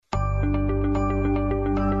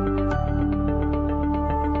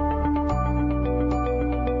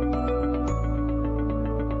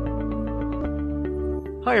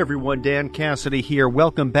Hi everyone, Dan Cassidy here.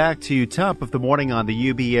 Welcome back to Top of the Morning on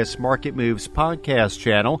the UBS Market Moves podcast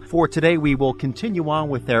channel. For today, we will continue on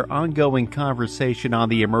with our ongoing conversation on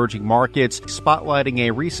the emerging markets, spotlighting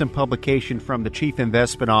a recent publication from the Chief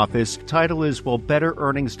Investment Office. Title is, Will Better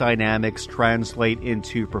Earnings Dynamics Translate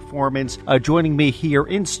into Performance? Joining me here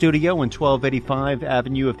in studio in 1285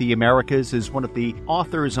 Avenue of the Americas is one of the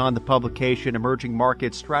authors on the publication, Emerging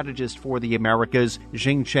Market Strategist for the Americas,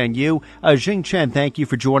 Xingchen Yu. Xingchen, thank you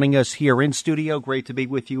for joining us here in studio. Great to be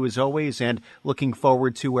with you as always, and looking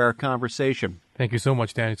forward to our conversation. Thank you so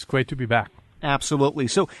much, Dan. It's great to be back. Absolutely.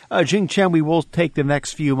 So, Xingchen, we will take the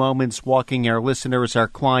next few moments walking our listeners, our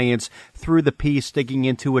clients, through the piece, digging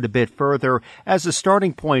into it a bit further. As a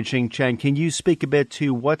starting point, Xingchen, can you speak a bit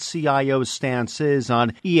to what CIO's stance is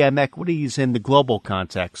on EM equities in the global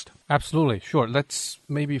context? Absolutely. Sure. Let's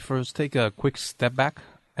maybe first take a quick step back,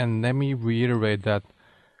 and let me reiterate that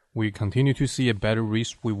we continue to see a better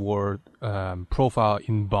risk-reward profile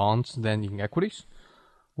in bonds than in equities.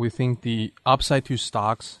 We think the upside to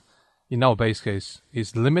stocks, in our base case,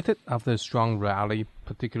 is limited after a strong rally,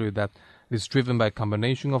 particularly that is driven by a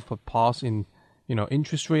combination of a pause in,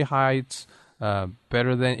 interest rate hikes,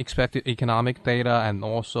 better than expected economic data, and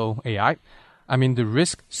also AI. I mean, the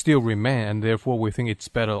risk still remain, and therefore we think it's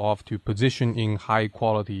better off to position in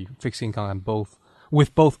high-quality fixed income and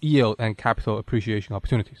with both yield and capital appreciation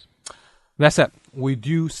opportunities. That said, we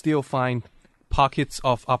do still find pockets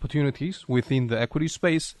of opportunities within the equity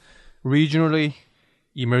space. Regionally,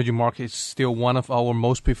 emerging markets is still one of our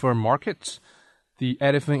most preferred markets. The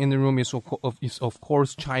elephant in the room is of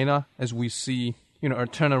course China, as we see a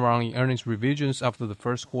turnaround in earnings revisions after the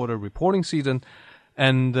first quarter reporting season,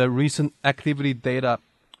 and the recent activity data,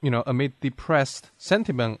 amid depressed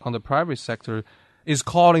sentiment on the private sector, is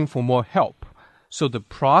calling for more help. So the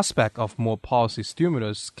prospect of more policy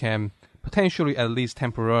stimulus can potentially, at least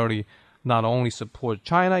temporarily, not only support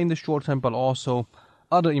China in the short term, but also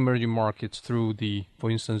other emerging markets through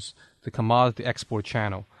for instance, the commodity export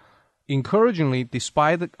channel. Encouragingly,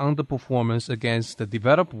 despite the underperformance against the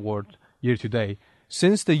developed world year to date,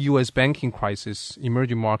 since the U.S. banking crisis,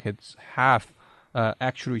 emerging markets have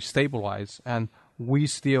actually stabilized, and we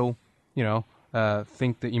still,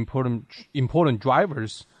 think the important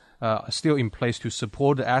drivers still in place to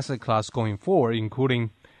support the asset class going forward,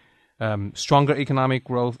 including stronger economic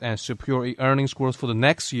growth and superior earnings growth for the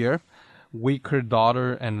next year, weaker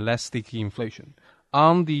dollar, and less sticky inflation.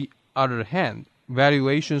 On the other hand,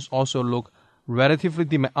 valuations also look relatively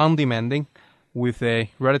undemanding, with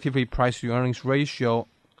a relatively price-to-earnings ratio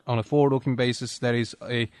on a forward-looking basis that is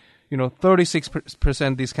a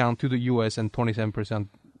 36% discount to the U.S. and 27%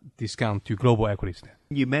 discount to global equities.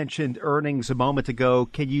 You mentioned earnings a moment ago.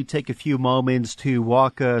 Can you take a few moments to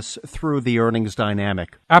walk us through the earnings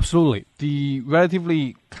dynamic? Absolutely. The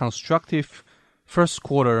relatively constructive first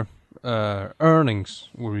quarter earnings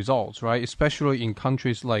results, right, especially in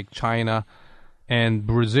countries like China and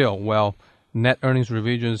Brazil, well, net earnings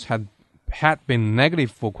revisions had been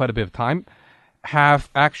negative for quite a bit of time, have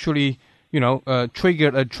actually,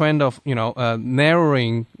 triggered a trend of,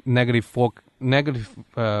 narrowing negative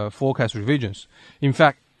forecast revisions. In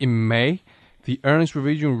fact, in May, the earnings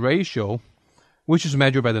revision ratio, which is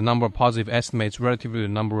measured by the number of positive estimates relative to the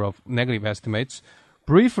number of negative estimates,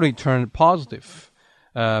 briefly turned positive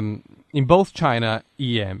in both China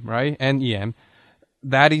EM, right, and EM.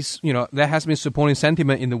 That is, that has been supporting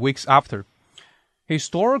sentiment in the weeks after.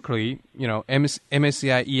 Historically,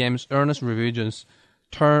 MSCI EM's earnings revisions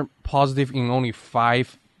turned positive in only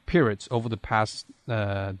 5 periods over the past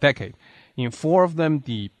decade. In 4 of them,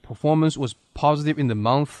 the performance was positive in the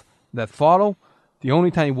month that followed. The only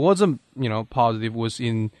time it wasn't, positive was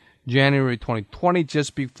in January 2020,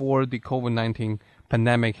 just before the COVID-19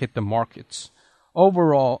 pandemic hit the markets.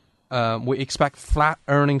 Overall, we expect flat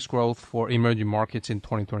earnings growth for emerging markets in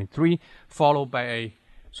 2023, followed by a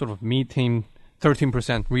sort of mid-teen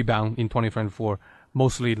 13% rebound in 2024,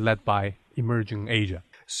 mostly led by emerging Asia.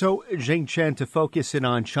 So, Xingchen, to focus in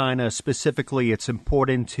on China specifically, it's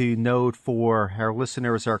important to note for our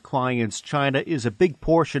listeners, our clients, China is a big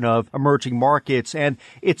portion of emerging markets, and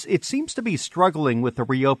it seems to be struggling with the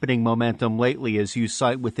reopening momentum lately, as you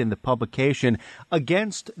cite within the publication.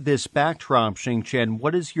 Against this backdrop, Xingchen,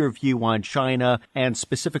 what is your view on China and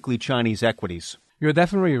specifically Chinese equities? You're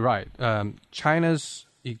definitely right. China's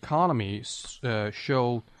economy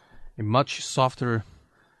showed a much softer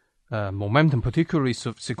momentum, particularly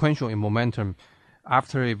sequential in momentum,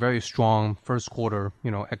 after a very strong first quarter,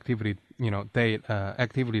 activity,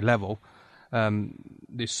 activity level.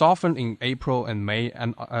 They softened in April and May,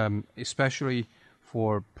 and especially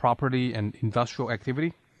for property and industrial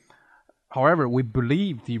activity. However, we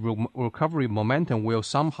believe the recovery momentum will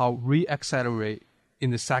somehow re-accelerate in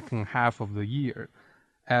the second half of the year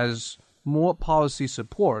as more policy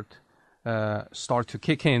support start to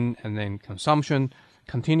kick in and then consumption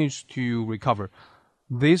continues to recover.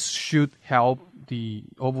 This should help the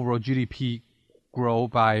overall GDP grow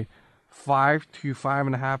by 5 to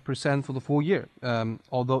 5.5% for the full year,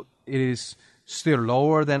 although it is still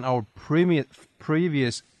lower than our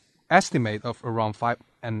previous estimate of around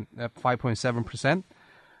 5.7%.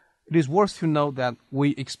 It is worth to note that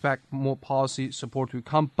we expect more policy support to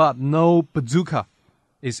come, but no bazooka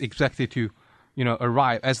is expected to,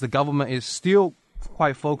 arrive, as the government is still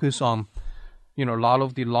quite focused on, a lot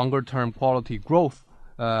of the longer-term quality growth,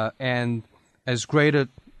 and as greater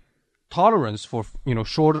tolerance for,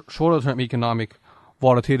 shorter-term economic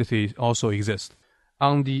volatility also exists.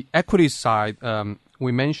 On the equities side,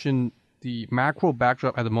 we mentioned the macro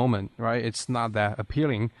backdrop at the moment, right? It's not that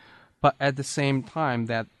appealing, but at the same time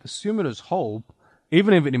that the stimulus hope,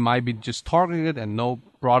 even if it might be just targeted and no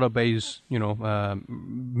broader base,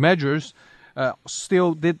 measures,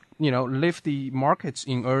 still did, lift the markets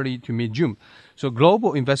in early to mid-June. So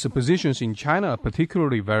global investor positions in China are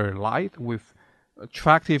particularly very light with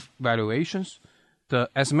attractive valuations.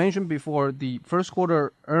 As mentioned before, the first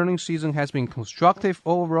quarter earnings season has been constructive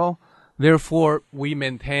overall. Therefore, we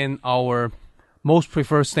maintain our most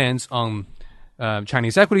preferred stance on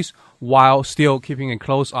Chinese equities while still keeping a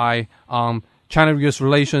close eye on China-US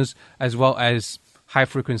relations as well as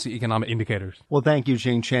high-frequency economic indicators. Well, thank you,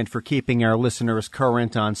 Xingchen, for keeping our listeners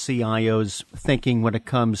current on CIO's thinking when it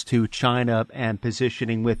comes to China and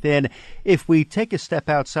positioning within. If we take a step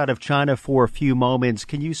outside of China for a few moments,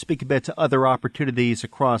 can you speak a bit to other opportunities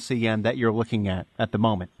across the yen that you're looking at the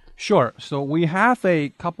moment? Sure. So we have a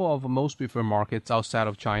couple of most preferred markets outside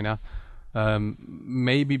of China.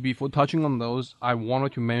 Maybe before touching on those, I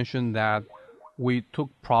wanted to mention that we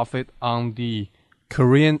took profit on the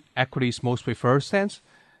Korean equities most preferred stance.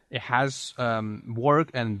 It has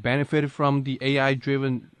worked and benefited from the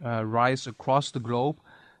AI-driven rise across the globe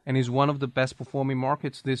and is one of the best performing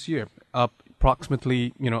markets this year, up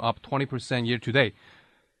approximately, up 20% year to date.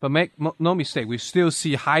 But make no mistake, we still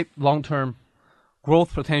see high long-term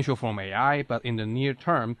growth potential from AI, but in the near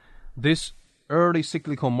term, this early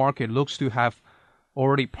cyclical market looks to have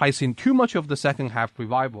already priced in too much of the second half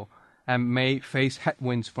revival and may face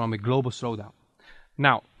headwinds from a global slowdown.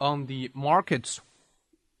 Now, on the markets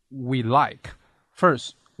we like,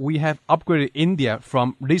 first, we have upgraded India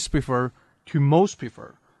from least preferred to most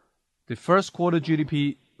preferred. The first quarter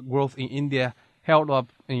GDP growth in India held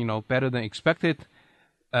up, better than expected.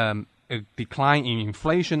 A decline in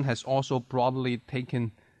inflation has also broadly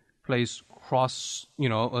taken place across,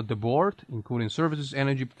 the board, including services,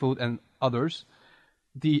 energy, food, and others.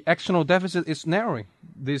 The external deficit is narrowing.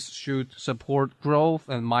 This should support growth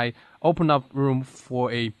and might open up room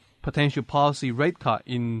for a potential policy rate cut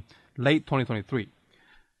in late 2023.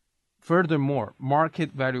 Furthermore,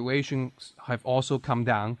 market valuations have also come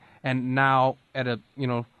down and now at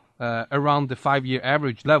around the 5-year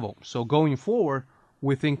average level. So going forward,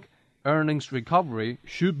 we think earnings recovery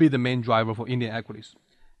should be the main driver for Indian equities.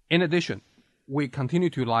 In addition, we continue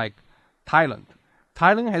to like Thailand.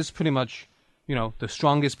 Thailand has pretty much the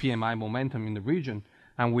strongest PMI momentum in the region,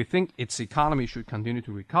 and we think its economy should continue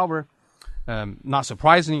to recover. Not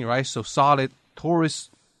surprisingly, right? So solid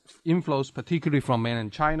tourist inflows, particularly from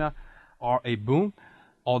mainland China, are a boon,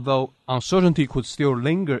 although uncertainty could still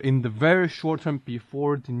linger in the very short term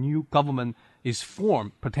before the new government is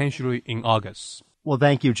formed, potentially in August. Well,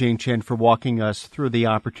 thank you, Xingchen, for walking us through the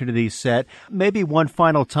opportunity set. Maybe one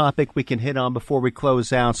final topic we can hit on before we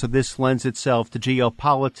close out. So this lends itself to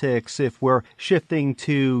geopolitics. If we're shifting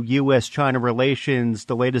to U.S.-China relations,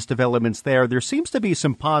 the latest developments there seems to be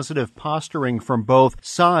some positive posturing from both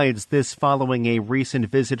sides. This following a recent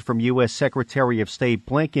visit from U.S. Secretary of State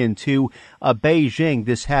Blinken to Beijing.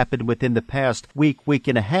 This happened within the past week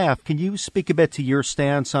and a half. Can you speak a bit to your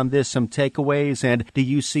stance on this, some takeaways, and do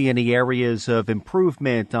you see any areas of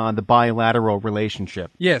improvement on the bilateral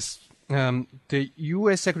relationship? Yes. The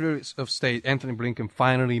U.S. Secretary of State, Anthony Blinken,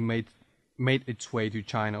 finally made its way to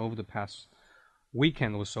China over the past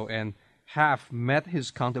weekend or so and have met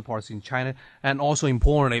his counterparts in China and also,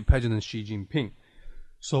 importantly, President Xi Jinping.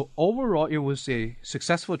 So overall, it was a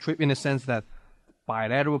successful trip in the sense that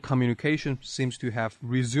bilateral communication seems to have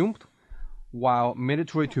resumed, while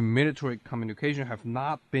military-to-military communication have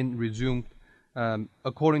not been resumed.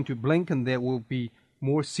 According to Blinken, there will be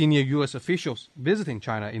more senior U.S. officials visiting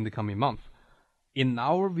China in the coming month. In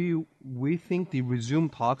our view, we think the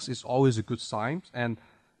resumed talks is always a good sign, and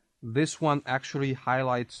this one actually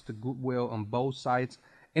highlights the goodwill on both sides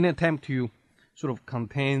in an attempt to sort of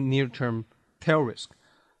contain near-term tail risk.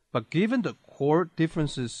 But given the core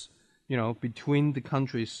differences, between the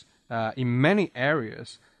countries in many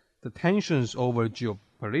areas, the tensions over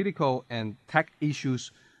geopolitical and tech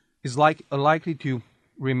issues is likely to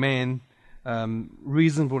remain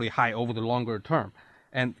reasonably high over the longer term,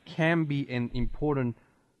 and can be an important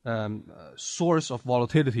source of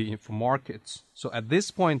volatility for markets. So at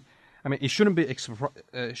this point, it shouldn't be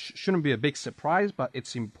a big surprise, but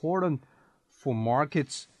it's important for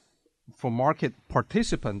market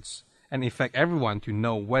participants and in fact everyone to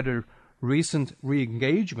know whether recent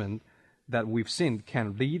re-engagement that we've seen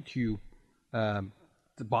can lead to the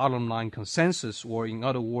bottom line consensus, or in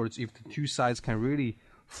other words, if the two sides can really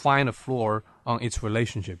find a floor on its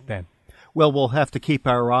relationship then. Well, we'll have to keep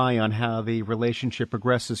our eye on how the relationship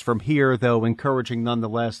progresses from here, though encouraging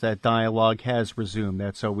nonetheless that dialogue has resumed.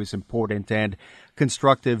 That's always important and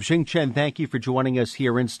constructive. Xingchen, thank you for joining us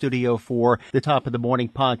here in studio for the Top of the Morning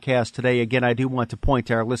podcast today. Again, I do want to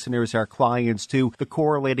point our listeners, our clients, to the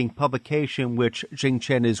correlating publication, which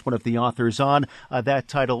Xingchen is one of the authors on. That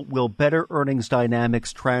title, Will Better Earnings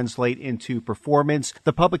Dynamics Translate into Performance?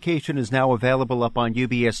 The publication is now available up on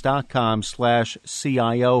ubs.com/CIO.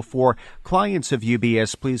 For clients of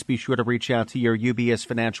UBS, please be sure to reach out to your UBS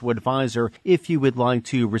financial advisor if you would like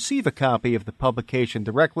to receive a copy of the publication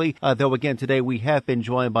directly. Though again, today we have been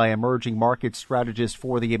joined by emerging market strategist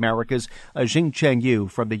for the Americas, Xingchen Yu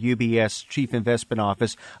from the UBS Chief Investment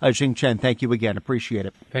Office. Xingchen, thank you again. Appreciate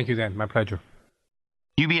it. Thank you, Dan. My pleasure.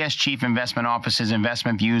 UBS Chief Investment Office's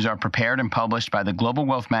investment views are prepared and published by the global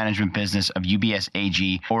wealth management business of UBS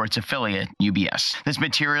AG or its affiliate, UBS. This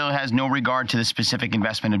material has no regard to the specific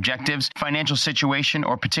investment objectives, financial situation,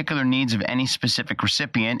 or particular needs of any specific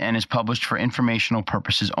recipient and is published for informational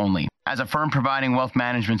purposes only. As a firm providing wealth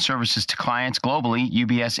management services to clients globally,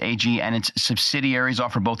 UBS AG and its subsidiaries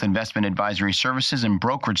offer both investment advisory services and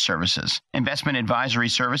brokerage services. Investment advisory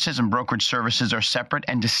services and brokerage services are separate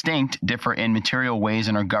and distinct, differ in material ways,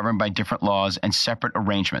 and are governed by different laws and separate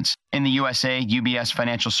arrangements. In the USA, UBS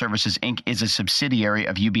Financial Services, Inc. is a subsidiary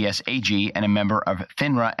of UBS AG and a member of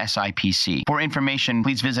FINRA SIPC. For information,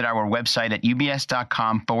 please visit our website at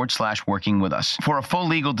ubs.com/working with us. For a full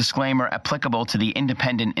legal disclaimer applicable to the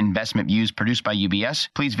independent investment views produced by UBS,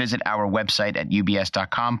 please visit our website at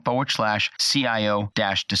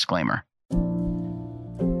ubs.com/CIO-disclaimer.